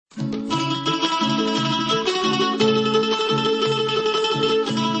रउआ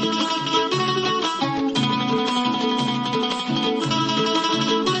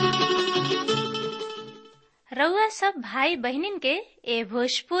सब भाई बहनिन के ए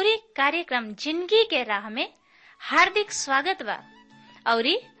भोजपुरी कार्यक्रम जिंदगी के राह में हार्दिक स्वागत बा।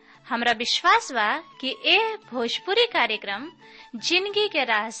 औरी हमरा विश्वास बा कि ए भोजपुरी कार्यक्रम जिंदगी के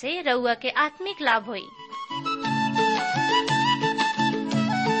राह से रउआ के आत्मिक लाभ होई।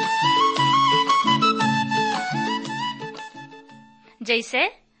 जैसे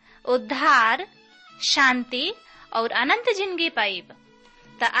उद्धार, शांति और अनंत जिंदगी पाइब।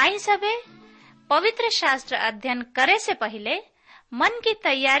 त आई सबे पवित्र शास्त्र अध्ययन करे से पहले मन की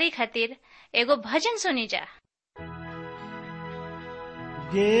तैयारी खातिर एगो भजन सुनी जा।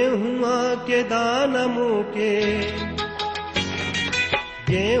 गेहुआ के दाना मुके,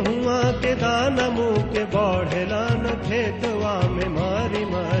 गेहुआ के दाना मुके बढ़ेला न खेतवा में मारी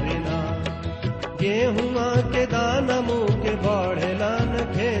मारी ना। गेहुआ के दाना मुके बढ़ेला न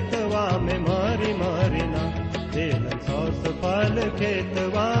खेतवा में मारी मारी ना। देलन सौस फल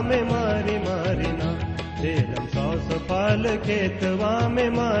खेतवा में मारी मारी ना। देलन सौस फल खेतवा में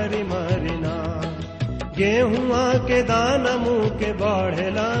मारी मारी ना। गेहुआ के दाना मुके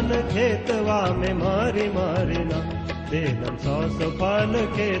बढ़ेला न खेतवा में मारी मारी ना। देलन सौस फल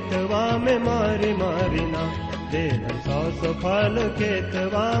खेतवा में मारी मारी ना। देलन सौस फल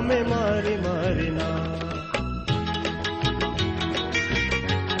खेतवा में मारी मारी ना।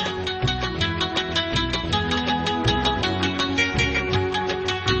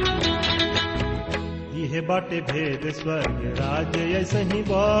 बाटे भेद स्वर्ग राज्य ऐसे ही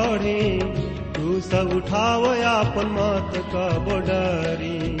बढ़ी। तू सब उठाव आपन मत कबो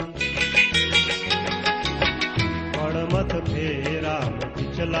डरी। पड़ मत फेरा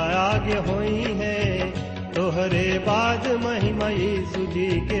पिछला आगे होई है। तोहरे बाद महिमा यीशु जी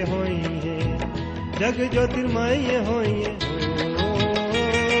के होई है। जग ज्योतिर्मय होई है,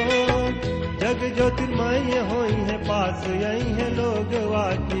 जग ज्योतिर्मय होई है। पास यही है लोग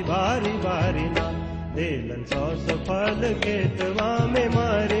वाकी बारी बारी ना। देलन सौस फल खेतवा में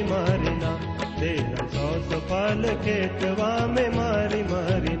मारी मारी ना। देलन सौस फल खेतवा में मारी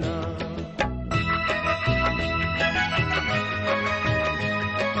मारी ना।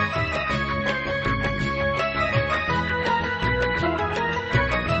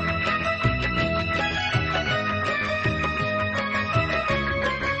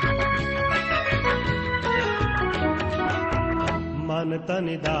 मन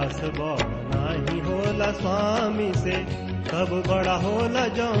तनि दास बड़ नाही होला स्वामी से। सब बड़ा होला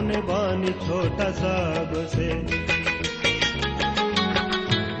जौन बानी छोटा सब से।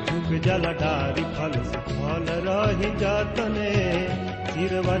 झुक जला डारी फल से फल रही जातने।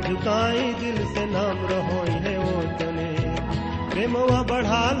 सिरवा झुकाई दिल से नाम रहोई है ओतने। प्रेमवा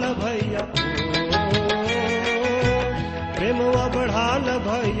बढ़ाल भैया, प्रेमवा बढ़ाल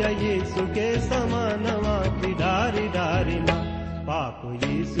भैया। यीशु के समानवा की डारी डारी ना। पाप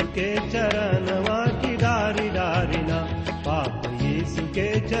यीशु के चरणवा की डारी डारी ना। पाप यीशु के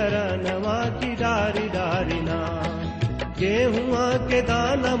चरणवा की डारी डारी ना। गेहुआ के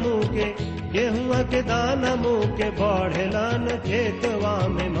दाना मुके, गेहुआ के दाना मुके बढ़ेला न खेतवा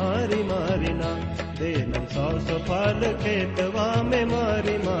में मारी मारी ना। देलन सौस फल खेतवा में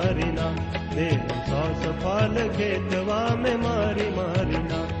मारी मारी ना। देलन सौस फल खेतवा में मारी मारी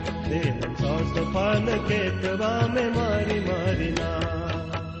ना। देलन सौस फल खेतवा में मारी मारी ना।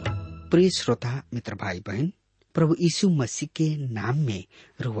 प्रिय श्रोता मित्र भाई बहन, प्रभु यीशु मसीह के नाम में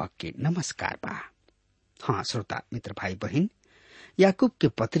रुआ के नमस्कार बा। हाँ श्रोता मित्र भाई बहन, याकूब के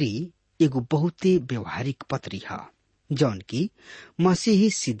पत्री एगो बहुते व्यवहारिक पत्री है, जौन की मसीही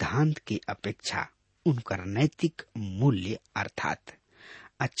सिद्धांत के अपेक्षा उनकर नैतिक मूल्य अर्थात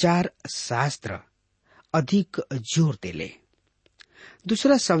आचार शास्त्र अधिक जोर देले।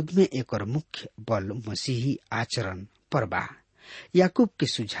 दूसरा शब्द में एक और मुख्य बल मसीही आचरण पर बा। याकूब के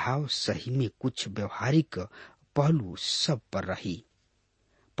सुझाव सही में कुछ व्यवहारिक पहलू सब पर रही,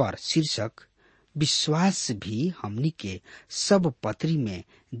 पर शीर्षक विश्वास भी हमनी के सब पत्री में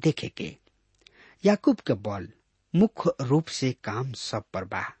देखे के। याकूब के बल मुख्य रूप से काम सब पर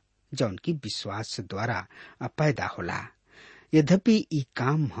बा, जौन की विश्वास द्वारा पैदा होला। यद्यपि ई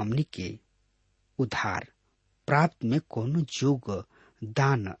काम हमनी के उधार प्राप्त में कोनो जोग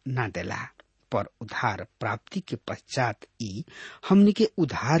दान न देला, पर उधार प्राप्ति के पश्चात ई हमनी के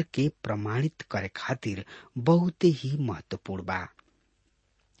उधार के प्रमाणित करे खातिर बहुत ही महत्वपूर्ण बा।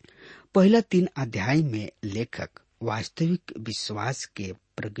 पहला 3 अध्याय में लेखक वास्तविक विश्वास के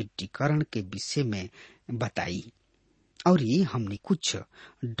प्रगटीकरण के विषय में बताई और ये हमने कुछ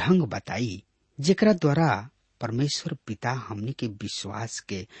ढंग बताई जेकरा द्वारा परमेश्वर पिता हमनी के विश्वास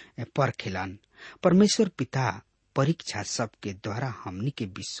के परखेलन। परमेश्वर पिता परीक्षा सबके द्वारा हमनी के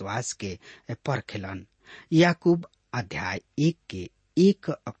विश्वास के परखेलन। याकूब अध्याय 1 के 1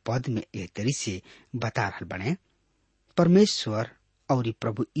 पद में एह तरी से बता रहल बने, परमेश्वर और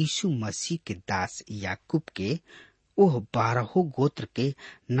प्रभु यीशु मसीह के दास याकूब के ओह 12 गोत्र के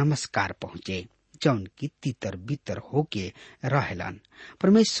नमस्कार पहुँचे जौन की तितर बितर होके रहेलन।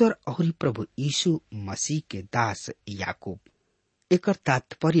 परमेश्वर और प्रभु यीशु मसीह के दास याकूब, एकर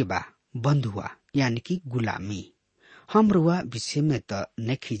तात्पर्य बा बंधुआ यानी कि गुलामी। हम रुआ विषय में तो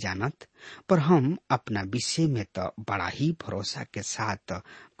नहीं जानत, पर हम अपना विषय में तो बड़ा ही भरोसा के साथ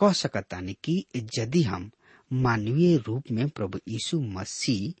कह सकतानी कि यदि हम मानवीय रूप में प्रभु यीशु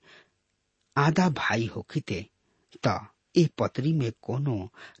मसीह आधा भाई होखिते त ए पत्री में कोनो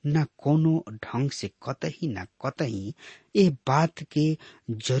न कोनो ढंग से कतही न कतही ए बात के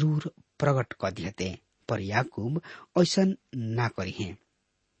जरूर प्रकट कर दिहते, पर याकूब ऐसा ना करी है।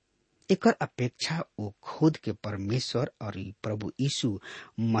 एकर अपेक्षा वो खुद के परमेश्वर और प्रभु यीशु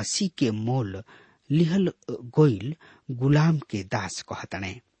मसीह के मोल लिहल गोइल गुलाम के दास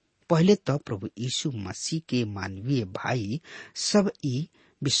कहतने। पहले तो प्रभु यीशु मसीह के मानवीय भाई सब ई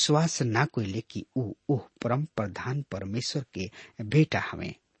विश्वास ना कोइले कि ऊ परम प्रधान परमेश्वर के बेटा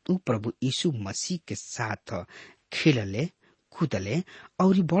हवे। ऊ प्रभु यीशु मसीह के साथ खेलले कूदले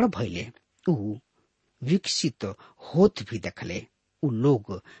और बड़ भइले। ऊ विकसित होत भी देखले। ऊ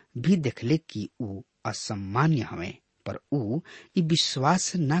लोग भी देखले कि ऊ असामान्य हवे, पर ऊ ई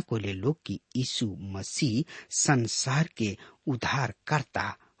विश्वास ना कोइले लोग कि यीशु मसीह संसार के उद्धार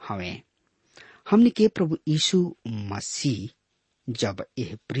करता हवे। हमने के प्रभु यीशु मसीह जब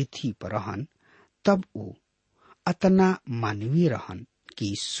यह पृथ्वी पर रहन तब वो अतना मानवीय रहन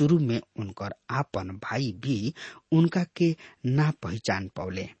कि शुरू में उनकर आपन भाई भी उनका के ना पहचान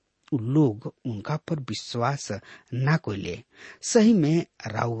पावले। उ लोग उनका पर विश्वास ना कोइले। सही में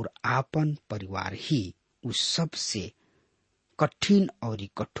राउर आपन परिवार ही उस सबसे कठिन और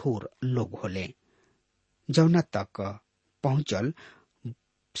कठोर लोग होले, जौना तक पहुंचल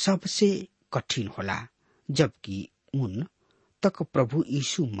सबसे कठिन होला, जबकि उन तक प्रभु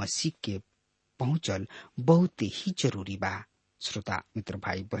यीशु मसीह के पहुंचल बहुत ही जरूरी बा। श्रोता मित्र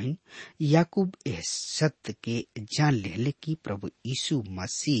भाई बहन, याकूब इस सत्य के जान लेले कि प्रभु यीशु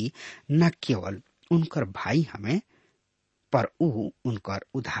मसीह न केवल उनकर भाई हमें, पर ऊ उनकर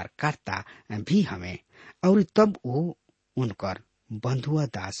उद्धारकर्ता भी हमें, और तब वो उनकर बंधुआ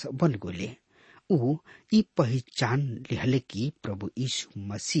दास बन गए। ऊ ई पहचान लिहले कि प्रभु यीशु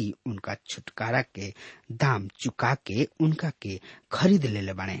मसीह उनका छुटकारा के दाम चुका के उनका के खरीद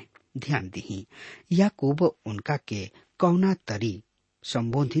लेले बने। ध्यान दही, याकूब उनका के कौना तरी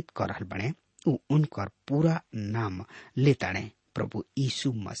संबोधित कर रहल बने। ऊ उनकर पूरा नाम लेताने, प्रभु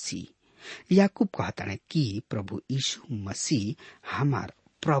यीशु मसीह। याकूब कहताने कि प्रभु यीशु मसीह हमार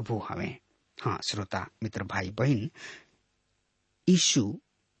प्रभु हवे। हाँ श्रोता मित्र भाई बहन, यीशु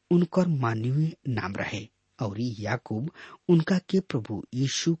उनकर मानवीय नाम रहे और याकूब उनका के प्रभु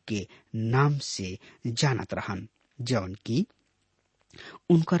यीशु के नाम से जानत रहन, जौन की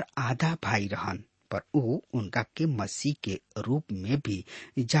उनकर आधा भाई रहन, पर ऊ उनका के मसीह के रूप में भी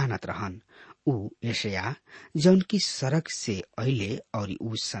जानत रहन। ऊ यशाया जौन की सड़क से अइले और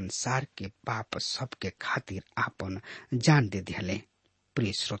ऊ संसार के पाप सब के खातिर आपन जान दे दिहले।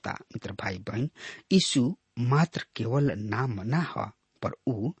 प्रिय श्रोता मित्र भाई बहन, यीशु मात्र केवल नाम ना ह, पर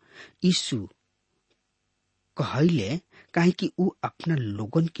ऊ यीशु कहले काहे कि ऊ अपना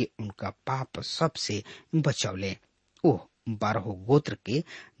लोगन के उनका पाप सब से बचौले। ओह 12 गोत्र के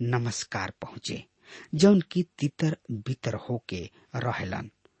नमस्कार पहुँचे जौन की तितर बितर होके रहेलन।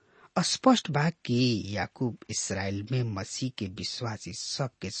 स्पष्ट बा कि याकूब इसराइल में मसीह के विश्वासी सब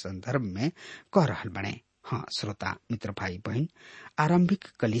के संदर्भ में कह रहल बने। हाँ श्रोता मित्र भाई बहन, आरंभिक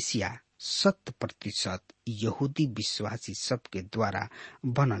कलीसिया 100% यहूदी विश्वासी सब के द्वारा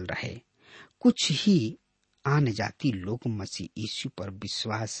बनल रहे। कुछ ही आन जाति लोग मसीह यीशु पर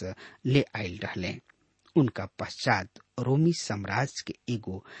विश्वास ले आयल रहले। उनका पश्चात रोमी साम्राज्य के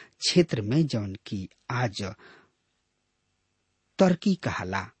एगो क्षेत्र में जौन की आज तुर्की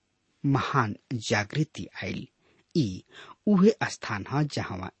कहाला महान जागृति आयल। ई उहे स्थान है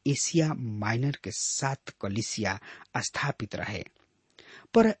जहाँ एशिया माइनर के 7 कलीसिया स्थापित रहे।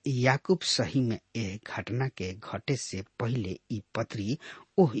 पर याकूब सही में एक घटना के घटे से पहले ई पत्री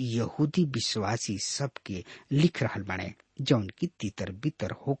ओह यहूदी विश्वासी सब के लिख रहल बने जौन की तितर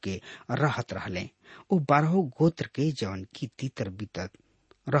बितर होके रहत रहले। ओ 12 गोत्र के जौन की तितर बितर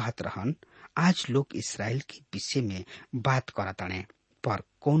रहत रहन, आज लोग इसराइल के विषय में बात करताने, पर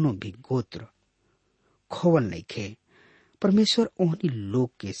कोनो भी गोत्र खोवल नहीं खे। परमेश्वर ओहनी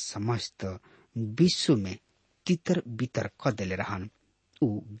लोग के समस्त विश्व में तितर बितर क देले रहन।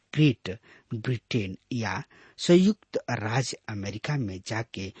 ऊ ग्रेट ब्रिटेन या संयुक्त राज्य अमेरिका में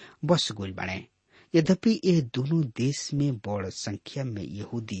जाके बस गइल बाड़े। यद्यपि ये दोनों देश में बड़ संख्या में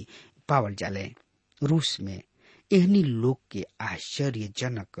यहूदी पावल जाले। रूस में एहनी लोग के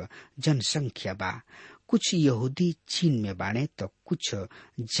आश्चर्यजनक जनसंख्या बा। कुछ यहूदी चीन में बाड़े तो कुछ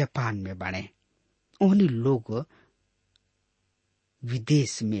जापान में बाड़े। ओहनी लोग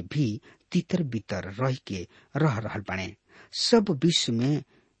विदेश में भी तितर बितर रह के रह रहल बाड़े। सब विश्व में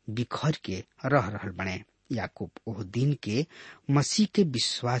बिखर के रह रहल बाड़े। याकूब ओह दिन के मसीह के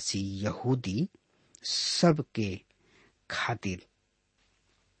विश्वासी यहूदी सब के खातिर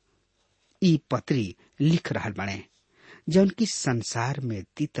ई पत्री लिख रहल बाड़े, जौन की संसार में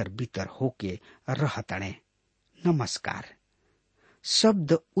तितर बितर होके रहताड़े। नमस्कार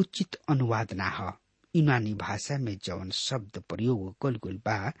शब्द उचित अनुवाद ना ह। यूनानी भाषा में जौन शब्द प्रयोग कइल गइल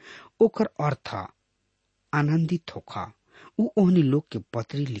बा ओकर अर्थ आनंदित होखा। ऊ ओहनी लोग के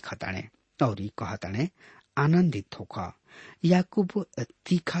पत्री लिखताड़े और कहताड़े आनंदित होखा। याकूब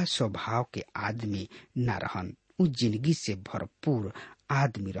तीखा स्वभाव के आदमी ना रहन। ऊ जिंदगी से भरपूर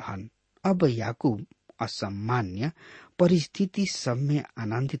आदमी रहन। अब याकूब असामान्य परिस्थिति सब में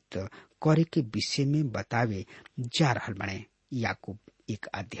आनंदित करे के विषय में बतावे जा रहल बने। याकूब एक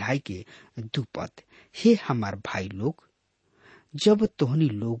अध्याय के 2 पद। हे हमार भाई लोग, जब तोहनी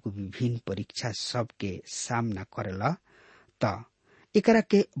लोग विभिन्न परीक्षा सब के सामना करेला त एकरा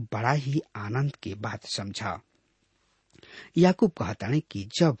के बड़ा ही आनंद के बात समझा। याकूब कहताने कि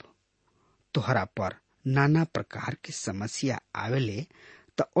जब तोहरा पर नाना प्रकार के समस्या आवेले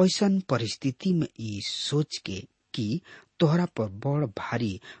त ऐसन परिस्थिति में ई सोच के कि तोहरा पर बड़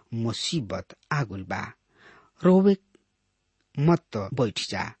भारी मुसीबत आगुल बा, रोवे मत बैठ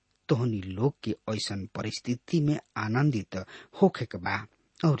जा। तोहनी लोग के ऐसन परिस्थिति में आनंदित होखे के बा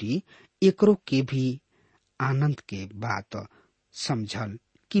और एकरो के भी आनंद के बात समझल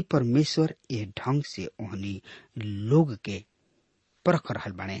कि परमेश्वर ए ढंग से ओहनी लोग के परख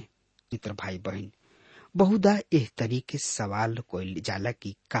रहल बाने। मित्र भाई बहन, बहुधा एह तरीके सवाल कोइल जाला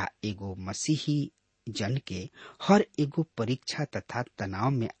कि का एगो मसीही जन के हर एगो परीक्षा तथा तनाव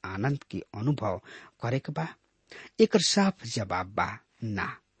में आनंद के अनुभव करे के बा? एकर साफ जवाब बा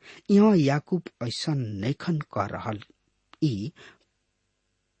ना। यहाँ याकूब ऐसा नैखन कह रहल। ई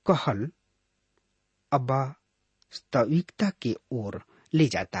कहल अब वास्तविकता के ओर ले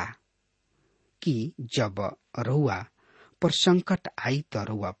जाता कि जब रउआ पर संकट आई तो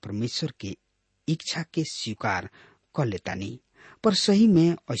रउआ परमेश्वर के इच्छा के स्वीकार कर लेतानी, पर सही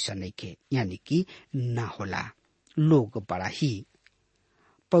में ऐसा नहीं के, यानी कि ना होला। लोग बड़ा ही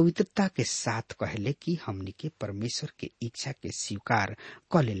पवित्रता के साथ कहले कि हमनी के परमेश्वर के इच्छा के स्वीकार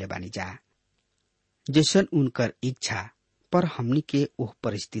कर ले बानी जा, जैसन उनकर इच्छा, पर हमनी के ओह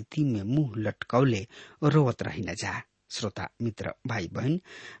परिस्थिति में मुंह लटकौले रोवत रही न जा। श्रोता मित्र भाई बहन,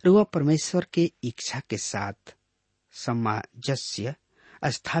 रुआ परमेश्वर के इच्छा के साथ सामंजस्य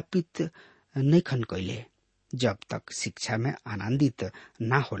स्थापित नैखन कैले। जब तक शिक्षा में आनंदित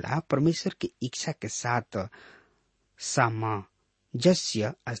ना होला, परमेश्वर की इच्छा के साथ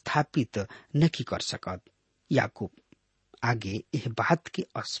सामंजस्य स्थापित नहीं कर सकत। याकूब आगे यह बात के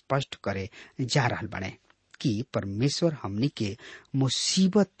स्पष्ट करे जा रहल बने कि परमेश्वर हमनी के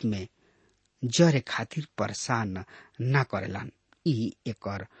मुसीबत में जरे खातिर परेशान ना करेलन। ई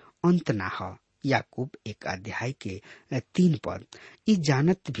एकर अंत ना ह। याकूब 1 अध्याय के 3 पद। ई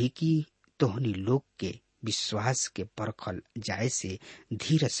जानत भी कि तोहनी लोग के विश्वास के परखल जाए से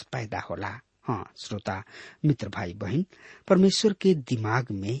धीरज पैदा होला। हाँ श्रोता मित्र भाई बहन, परमेश्वर के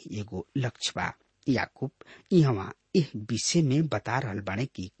दिमाग में एगो लक्ष्य बा। याकूब यहाँ इस विषय में बता रहल बाने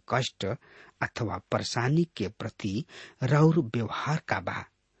कि कष्ट अथवा परेशानी के प्रति रौर व्यवहार का बा।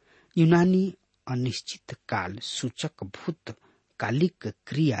 यूनानी अनिश्चित काल सूचक भूत कालिक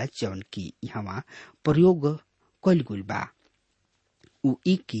क्रिया जौन की यहाँ प्रयोग कइल गइल बा, उ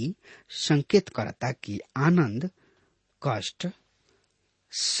ई की संकेत करता कि आनंद कष्ट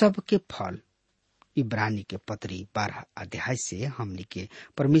सबके फल। इब्रानी के पत्री 12 अध्याय से हमनी के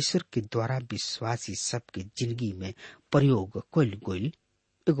परमेश्वर के द्वारा विश्वासी सबके जिंदगी में प्रयोग कइल गइल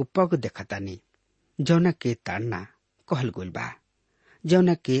एगो पग देखतानी, जौना के ताड़ना कहल गइल बा,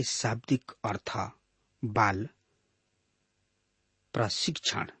 जौना के शाब्दिक अर्थ बाल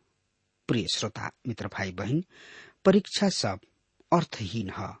प्रशिक्षण। प्रिय श्रोता मित्र भाई बहन, परीक्षा सब अर्थहीन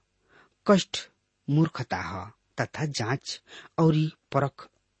ह, कष्ट मूर्खता ह तथा जांच और परख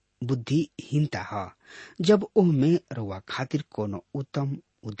बुद्धिहीनता ह। जब ओह में रउआ खातिर कोनो उत्तम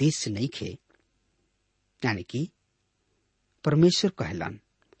उद्देश्य नहीं खे, यानी कि परमेश्वर कहलन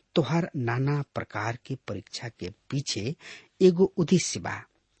तोहार नाना प्रकार के परीक्षा के पीछे एगो उद्देश्य बा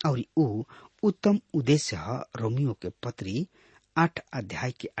और ऊ उत्तम उद्देश्य है रोमियो के पत्री 8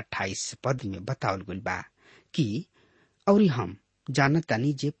 अध्याय के 28 पद में बतावल गइल बा कि और हम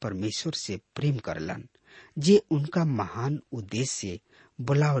जानतानी जे परमेश्वर से प्रेम करलन, जे उनका महान उद्देश्य से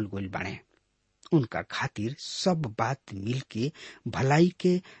बुलावल गइल बाणे, उनका खातिर सब बात मिल के भलाई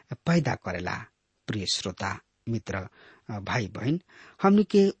के पैदा करेला। प्रिय श्रोता मित्र भाई बहन, हमनी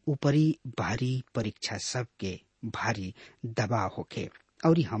के ऊपरी भारी परीक्षा सब के भारी दबाव होखे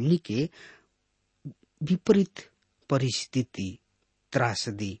और हमनी के विपरीत परिस्थिति,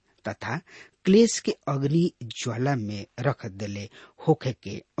 त्रासदी तथा क्लेश के अग्नि ज्वाला में रख देले होखे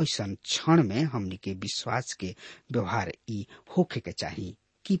के ऐसन क्षण में हमनी के विश्वास के व्यवहार ई होखे के चाहिए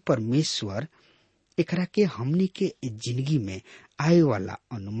कि परमेश्वर एकरा के हमनी के जिंदगी में आए वाला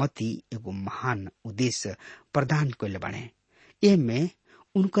अनुमति एगो महान उद्देश्य प्रदान कइले बाणे। एमे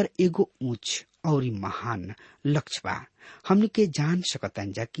उनकर एगो ऊंच और महान लक्ष्य बा। हमनी के जान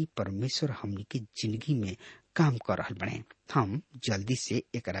सकतान जा कि परमेश्वर हमनी के जिंदगी में काम कर रहल बने। हम जल्दी से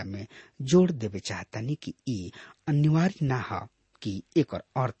एकरा में जोड़ देवे चाहतानी कि ई अनिवार्य ना हो कि एकर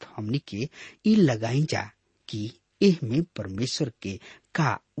अर्थ हमनी के ई लगाई जा कि एह में परमेश्वर के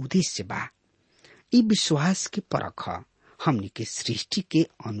का उद्देश्य बा। ई विश्वास के परख हमनी के सृष्टि के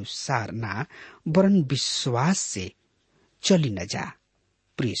अनुसार ना वरन विश्वास से चली न जा।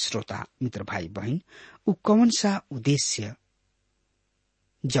 प्रिय श्रोता मित्र भाई बहन, उ कौन सा उद्देश्य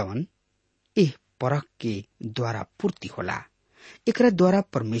जवन एह परख के द्वारा पूर्ति होला, एकरा द्वारा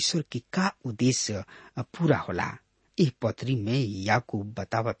परमेश्वर की का उद्देश्य पूरा होला। इस पत्री में याकूब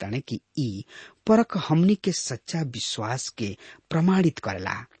बतावताने कि ई परख हमनी के सच्चा विश्वास के प्रमाणित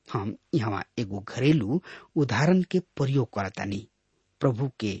करेला। हम यहाँ एगो घरेलू उदाहरण के प्रयोग करतानी। प्रभु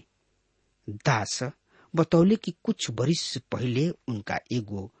के दास बतौले कि कुछ वर्ष पहले उनका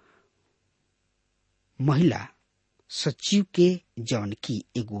एगो महिला सचिव के जौन की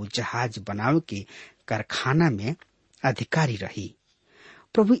एगो जहाज बनावे के कारखाना में अधिकारी रही,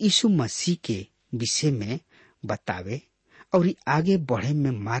 प्रभु यीशु मसीह के विषय में बतावे और आगे बढ़े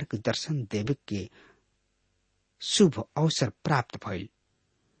में मार्गदर्शन देवे के शुभ अवसर प्राप्त भइल।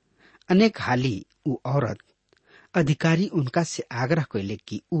 अनेक हाली उ औरत अधिकारी उनका से आग्रह कैले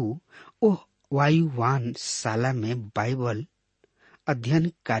कि उ ओह वायुवान शाला में बाइबल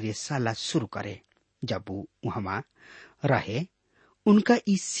अध्ययन कार्यशाला शुरू करे। जब वो वहां रहे, उनका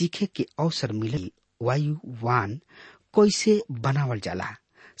इस सीखे के अवसर मिले वायुवान कैसे बनावल जाला।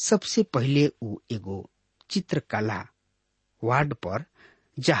 सबसे पहले उ एगो चित्रकला वार्ड पर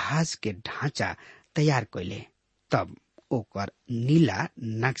जहाज के ढांचा तैयार कैले, तब ओकर नीला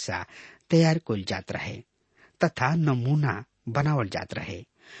नक्शा तैयार कइल जात रहे तथा नमूना बनावल जात रहे।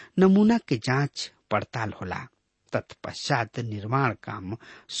 नमूना के जांच पड़ताल होला, तत्पश्चात निर्माण काम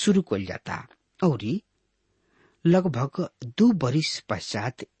शुरू कइल जाता और लगभग 2 वर्ष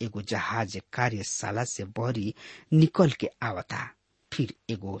पश्चात एगो जहाज कार्यशाला से बहरी निकल के आवता। फिर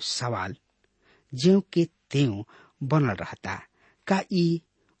एगो सवाल ज्यों के त्यों बनल रहता, का ई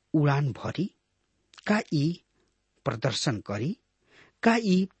उड़ान भरी, का ई प्रदर्शन करी, का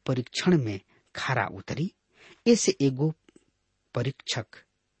ई परीक्षण में खरा उतरी। ऐसे एगो परीक्षक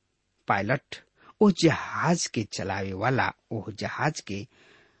पायलट ओ जहाज के चलावे वाला ओ जहाज के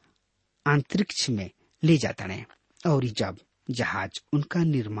अंतरिक्ष में ले जाता ने और जब जहाज उनका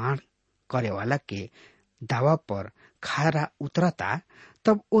निर्माण करे वाला के दावा पर खरा उतरता,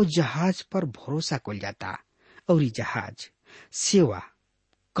 तब ओ जहाज पर भरोसा कइल जाता और जहाज सेवा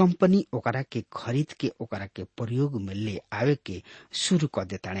कंपनी ओकरा के खरीद के ओकरा के प्रयोग में ले आवे के शुरू कर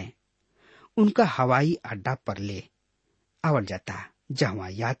देता ने। उनका हवाई अड्डा पर ले आवल जाता जहाँ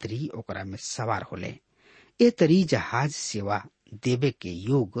यात्री ओकरा में सवार होले। ए तरी जहाज सेवा देवे के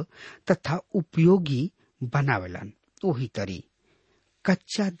योग तथा उपयोगी बनावेलन। ओही तरी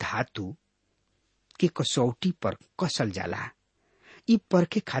कच्चा धातु के कसौटी पर कसल जाला, ई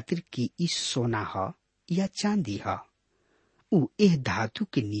परखे खातिर कि ई सोना ह या चांदी ह। उ एह धातु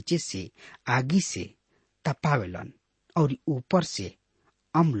के नीचे से आगी से तपावेलन और ऊपर से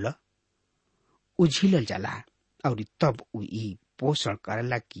अम्ल उझिलल जाला और तब उ ई पोषण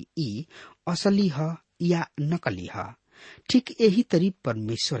करेला कि ई असली ह या नकली ह। ठीक यही तरी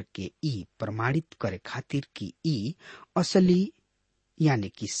परमेश्वर के ई प्रमाणित करे खातिर कि ई असली यानी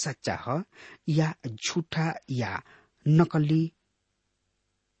कि सच्चा ह या झूठा या नकली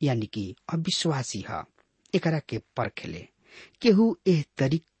यानी कि अविश्वासी ह, एकरा के परखेले। केहू एह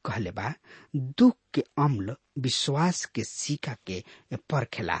तरीक कहले बा, दुख के अम्ल विश्वास के सीखा के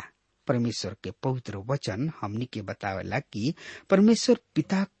परखेला। परमेश्वर के पवित्र वचन हमनी के बतावेला कि परमेश्वर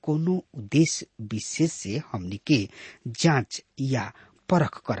पिता कोनो उद्देश्य विशेष से हमनी के जांच या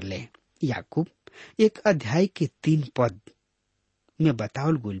परख करले। याकूब 1 अध्याय के 3 पद में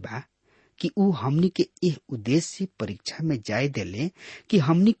बतावल गइल बा कि ऊ हमनी के यह उद्देश्य से परीक्षा में जाए देले कि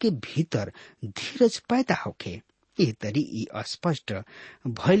हमनी के भीतर धीरज पैदा होखे। एह तरी ई स्पष्ट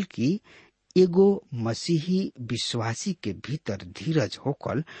भइल कि एगो मसीही विश्वासी के भीतर धीरज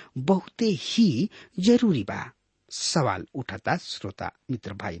होकल बहुते ही जरूरी बा। सवाल उठता श्रोता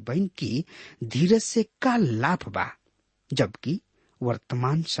मित्र भाई बहन की धीरज से का लाभ बा, जबकि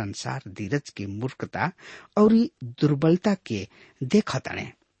वर्तमान संसार धीरज के मूर्खता और दुर्बलता के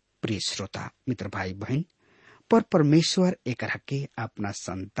देखताने। प्रिय श्रोता मित्र भाई बहन, पर परमेश्वर एकरा के अपना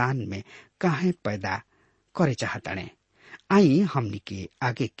संतान में काहे पैदा करे चाहताने। आई हमनी के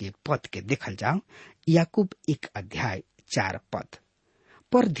आगे के पद के देखल जाओ। याकूब 1:4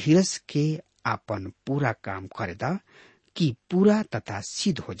 पर धीरज के आपन पूरा काम करे दा कि पूरा तथा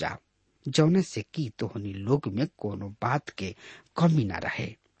सिद्ध हो जाओ, जौने से कि तोहनी लोग में कोनो बात के कमी न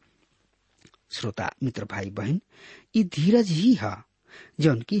रहे। श्रोता मित्र भाई बहन, ई धीरज ही है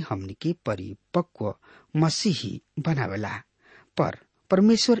जौन की हमनी के परिपक्व मसीही बनावेला। पर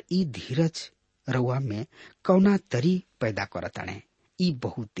परमेश्वर ई धीरज रउआ में कौना तरी पैदा करताने। ई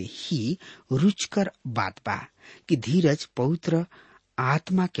बहुत ही रुचकर बात बा कि धीरज पवित्र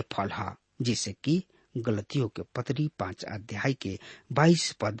आत्मा के फल है, जिसे कि गलतियों के पत्री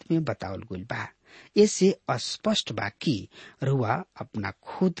 5:22 में बतावल गइल बा। ऐसे स्पष्ट बा कि रुआ अपना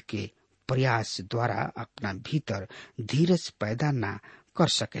खुद के प्रयास द्वारा अपना भीतर धीरज पैदा ना कर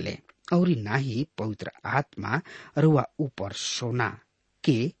सकेले और ना ही पवित्र आत्मा रुआ ऊपर सोना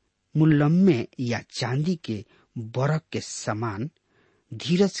के मुल्लम्मे या चांदी के बरक के समान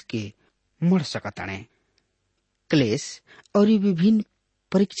धीरज के मर सकताने। क्लेश और विभिन्न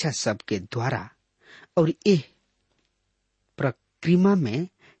परीक्षा सब के द्वारा और यह प्रक्रिया में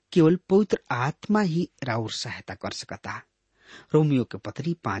केवल पवित्र आत्मा ही राउर सहायता कर सकता। रोमियो के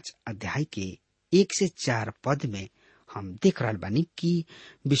पत्री 5:1-4 में हम देख रहा बानी कि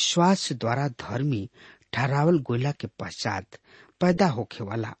विश्वास द्वारा धर्मी ठहरावल गोला के पश्चात पैदा होखे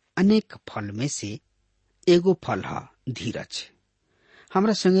वाला अनेक फल में से एगो फल है धीरज।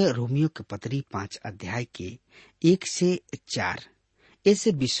 हमरा संगे रोमियो के पत्री 5:1-4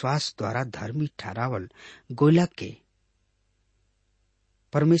 ऐसे विश्वास द्वारा धर्मी ठहरावल गोला के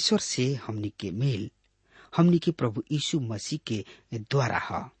परमेश्वर से हमनी के मेल हमनी के प्रभु यीशु मसीह के द्वारा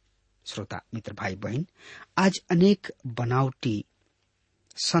है। श्रोता मित्र भाई बहन, आज अनेक बनावटी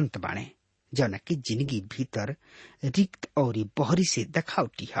संत बाणे जौना की जिंदगी भीतर रिक्त और बहरी से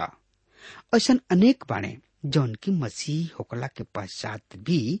दिखावटी है। ऐसा अनेक बाणे जौन की मसीह होकला के पश्चात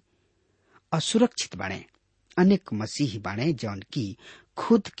भी असुरक्षित बाणे। अनेक मसीही बाणे जौन की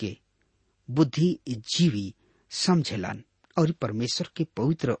खुद के बुद्धिजीवी समझेलन और परमेश्वर के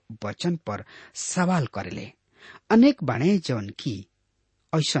पवित्र वचन पर सवाल करेले। अनेक बाणे जौन की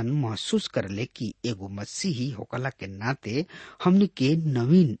ऐसा महसूस करले कि एगो मसीही होकला के नाते हमने के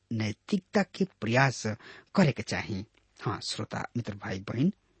नवीन नैतिकता के प्रयास करे के चाहिए। हाँ श्रोता मित्र भाई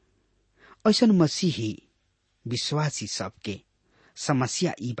बहन, ऐसा मसीही विश्वासी सबके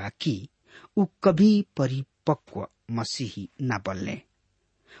समस्या ई बा कि उ कभी परिपक्व मसीही न बनले।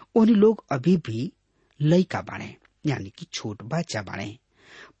 उन्हीं लोग अभी भी लइका बाणे, यानी कि छोट बच्चा बाणे।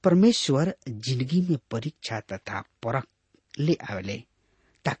 परमेश्वर जिंदगी में परीक्षा तथा परख ले आवेले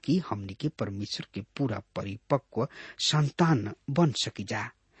ताकि हमनी के परमेश्वर के पूरा परिपक्व संतान बन सकी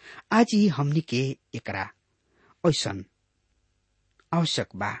जा। आज ही हमनी के एकरा ऐसा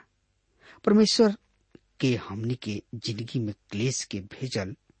आवश्यक बा। परमेश्वर के हमनी के जिंदगी में क्लेश के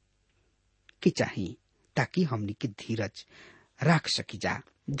भेजल के चाहिए ताकि हमनी के धीरज रख सकी जा।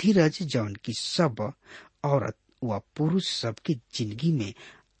 धीरज जौन की सब औरत व पुरुष सबकी जिंदगी में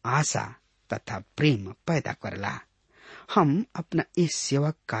आशा तथा प्रेम पैदा करला। हम अपना इस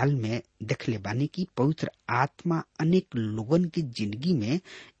सेवा काल में देखले बानी कि पवित्र आत्मा अनेक लोगन की जिंदगी में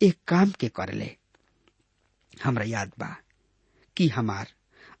एक काम के करले। हमरा याद बा कि हमार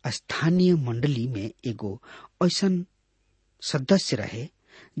स्थानीय मंडली में एगो ऐसन सदस्य रहे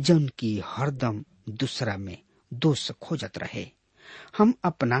जौन की हरदम दूसरा में दोष खोजत रहे। हम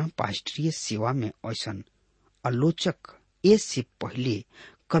अपना पास्टरीय सेवा में ऐसन आलोचक इससे पहले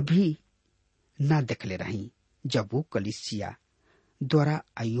कभी न देखले रही। जब वो कलीसिया द्वारा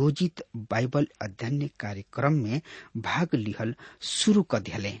आयोजित बाइबल अध्ययन कार्यक्रम में भाग लिहल शुरू कर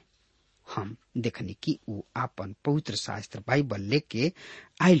दिले, हम देखनी कि वो आपन पवित्र शास्त्र बाइबल लेके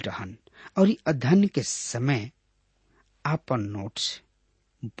आयल रहन और अध्ययन के समय आपन नोट्स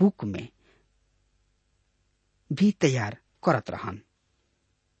बुक में भी तैयार करत रहन।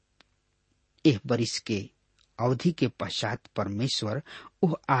 एह बरिस के अवधि के पश्चात परमेश्वर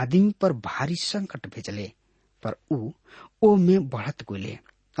वो आदमी पर भारी संकट भेजले, पर ओ में बढ़त गले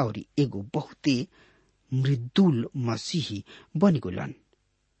और एगो बहुत मृदुल मसीही बन गलन।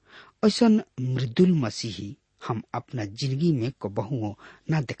 ऐसा मृदुल मसीही हम अपना जिंदगी में कबहुओ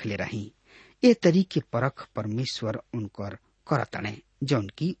न देखले रही। ए तरीके परख परमेश्वर उनकर करतने जौन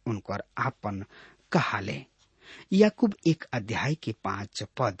की उनकर आपन कहाले। याकूब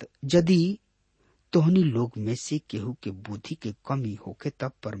 1:5 यदि तोहनी लोग में से केहू के बुद्धि के कमी होके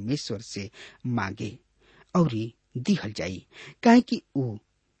तब परमेश्वर से मांगे और दिहल जाई, काहे कि ऊ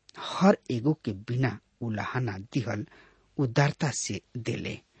हर एगो के बिना उलाहना दिहल उदारता से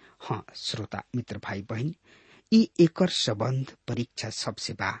देले। हाँ श्रोता मित्र भाई बहन, ई एकर संबंध परीक्षा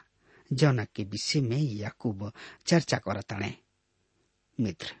सबसे बा जौना के विषय में याकूब चर्चा करताने।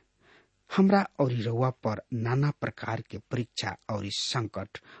 मित्र, हमरा और रउआ पर नाना प्रकार के परीक्षा और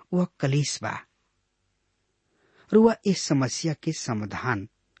संकट व कलेश बा। रुआ इस समस्या के समाधान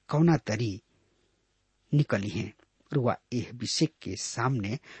कौना तरी निकली है, रुआ यह विषय के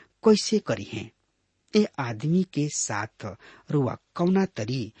सामने कैसे करी है, ए आदमी के साथ रुआ कौना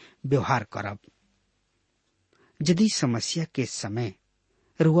तरी व्यवहार करब। यदि समस्या के समय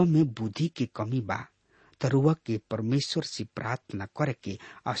रुआ में बुद्धि की कमी बा तो रुआ के परमेश्वर से प्रार्थना करे के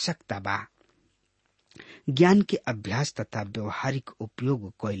आवश्यकता बा। ज्ञान के अभ्यास तथा व्यवहारिक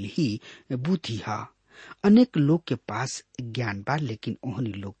उपयोग कैल ही बुद्धि है। अनेक लोग के पास ज्ञान बा लेकिन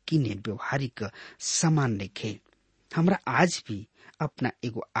ओहनी लोग किने व्यवहारिक समान नइखे। हमरा आज भी अपना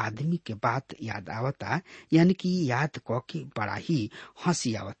एगो आदमी के बात याद आवता, यानी कि याद क के बड़ा ही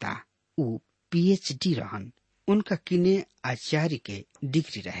हंसी आवता। ऊ PhD रहन, उनका किने आचार्य के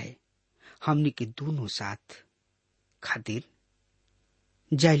डिग्री रहे। हमनी के दोनों साथ खातिर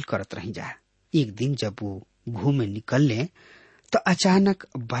जाइल करत रही जा। एक दिन जब वो घूमे निकलने तो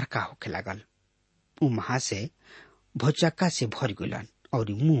अचानक बरखा होखे लागल। ऊ वहां से भौचक्का से भर गलन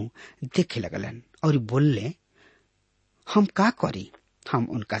और मुंह देखे लगलन और बोलले, हम का करी। हम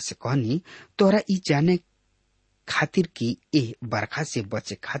उनका से कहनी, तोरा ई जाने खातिर कि ए बरखा से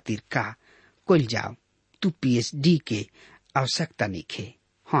बचे खातिर का कोल जाओ, तू PhD के आवश्यकता नहीं खे।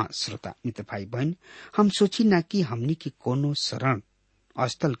 हाँ श्रोता मित्र भाई बहन, हम सोची ना कि हमनी की कोनो शरण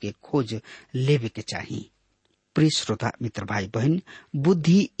स्थल के खोज लेवे के चाहिए। प्रिय श्रोता मित्र भाई बहन,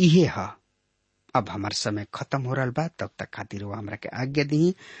 बुद्धि इहे है। अब हमार समय खत्म हो रहा बा, तब तक खातिर वो हमरा के आज्ञा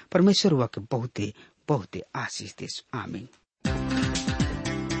दी। परमेश्वर हुआ के बहुते बहुते आशीष देस। आमीन।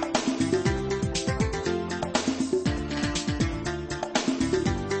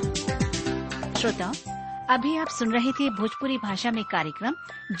 श्रोताओं, अभी आप सुन रहे थे भोजपुरी भाषा में कार्यक्रम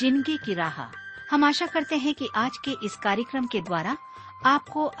जिंदगी की राह। हम आशा करते हैं कि आज के इस कार्यक्रम के द्वारा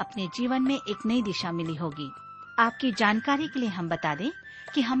आपको अपने जीवन में एक नई दिशा मिली होगी। आपकी जानकारी के लिए हम बता दें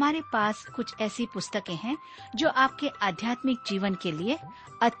कि हमारे पास कुछ ऐसी पुस्तकें हैं जो आपके आध्यात्मिक जीवन के लिए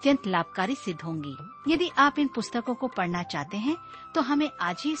अत्यंत लाभकारी सिद्ध होंगी। यदि आप इन पुस्तकों को पढ़ना चाहते हैं तो हमें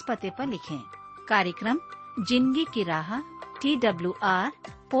आज ही इस पते पर लिखें। कार्यक्रम जिंदगी की राह, TWR,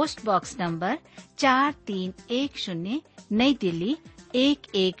 पोस्ट बॉक्स नंबर 4310, नई दिल्ली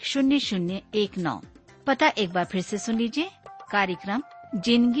 110019। पता एक बार फिर से सुन लीजिए। कार्यक्रम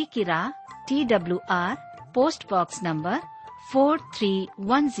जिंदगी की राह, TWR, post box number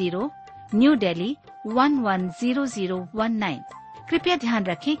 4310, new Delhi 110019। कृपया ध्यान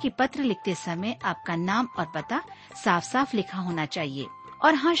रखें कि पत्र लिखते समय आपका नाम और पता साफ साफ लिखा होना चाहिए।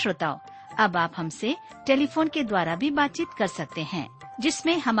 और हाँ श्रोताओं, अब आप हमसे टेलीफोन के द्वारा भी बातचीत कर सकते हैं,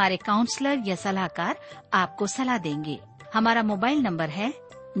 जिसमें हमारे काउंसलर या सलाहकार आपको सलाह देंगे। हमारा मोबाइल नंबर है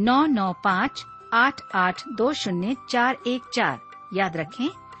 9958820414। याद रखें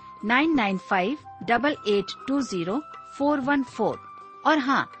 9958820414। और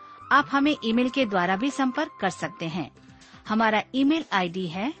हाँ, आप हमें ईमेल के द्वारा भी संपर्क कर सकते हैं। हमारा ईमेल आईडी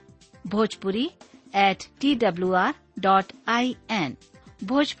है bhojpuri@twr.in,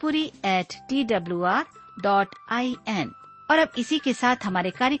 bhojpuri@twr.in। और अब इसी के साथ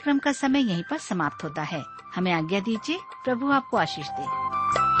हमारे कार्यक्रम का समय यहीं पर समाप्त होता है। हमें आज्ञा दीजिए। प्रभु आपको आशीष दे।